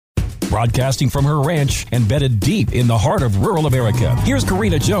Broadcasting from her ranch embedded deep in the heart of rural America, here's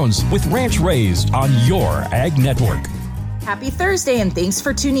Karina Jones with Ranch Raised on your Ag Network. Happy Thursday, and thanks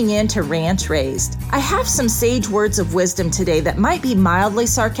for tuning in to Ranch Raised. I have some sage words of wisdom today that might be mildly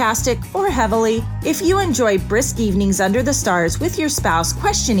sarcastic or heavily. If you enjoy brisk evenings under the stars with your spouse,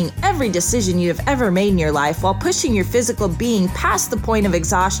 questioning every decision you have ever made in your life while pushing your physical being past the point of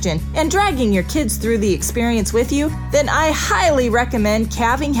exhaustion and dragging your kids through the experience with you, then I highly recommend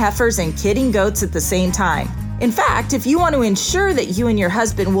calving heifers and kidding goats at the same time. In fact, if you want to ensure that you and your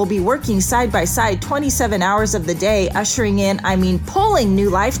husband will be working side by side 27 hours of the day, ushering in, pulling new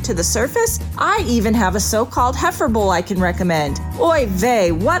life to the surface, I even have a so-called heifer bowl I can recommend. Oy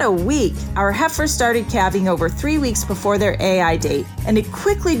vey, what a week! Our heifers started calving over 3 weeks before their AI date, and it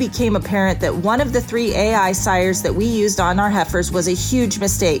quickly became apparent that one of the 3 AI sires that we used on our heifers was a huge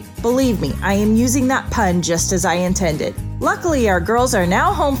mistake. Believe me, I am using that pun just as I intended. Luckily, our girls are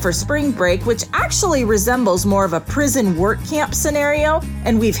now home for spring break, which actually resembles more of a prison work camp scenario,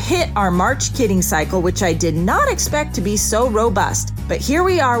 and we've hit our March kidding cycle, which I did not expect to be so robust. But here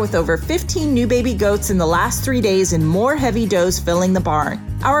we are with over 15 new baby goats in the last 3 days and more heavy does filling the barn.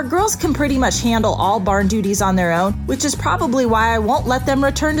 Our girls can pretty much handle all barn duties on their own, which is probably why I won't let them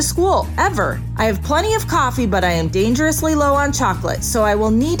return to school, ever. I have plenty of coffee, but I am dangerously low on chocolate, so I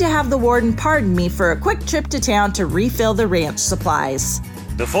will need to have the warden pardon me for a quick trip to town to refill the ranch supplies.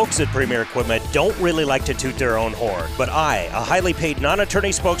 The folks at Premier Equipment don't really like to toot their own horn, but I, a highly paid non-attorney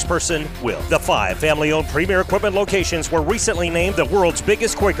spokesperson, will. The 5 family-owned Premier Equipment locations were recently named the world's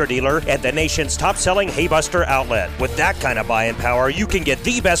biggest Quaker dealer and the nation's top-selling Haybuster outlet. With that kind of buying power, you can get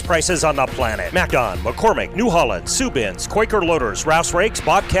the best prices on the planet. MacDon, McCormick, New Holland, Subins, Quaker Loaders, Rouse Rakes,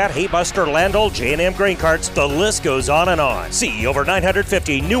 Bobcat, Haybuster, Landol, J&M Grain Carts, the list goes on and on. See over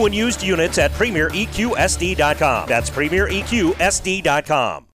 950 new and used units at PremierEQSD.com. That's PremierEQSD.com.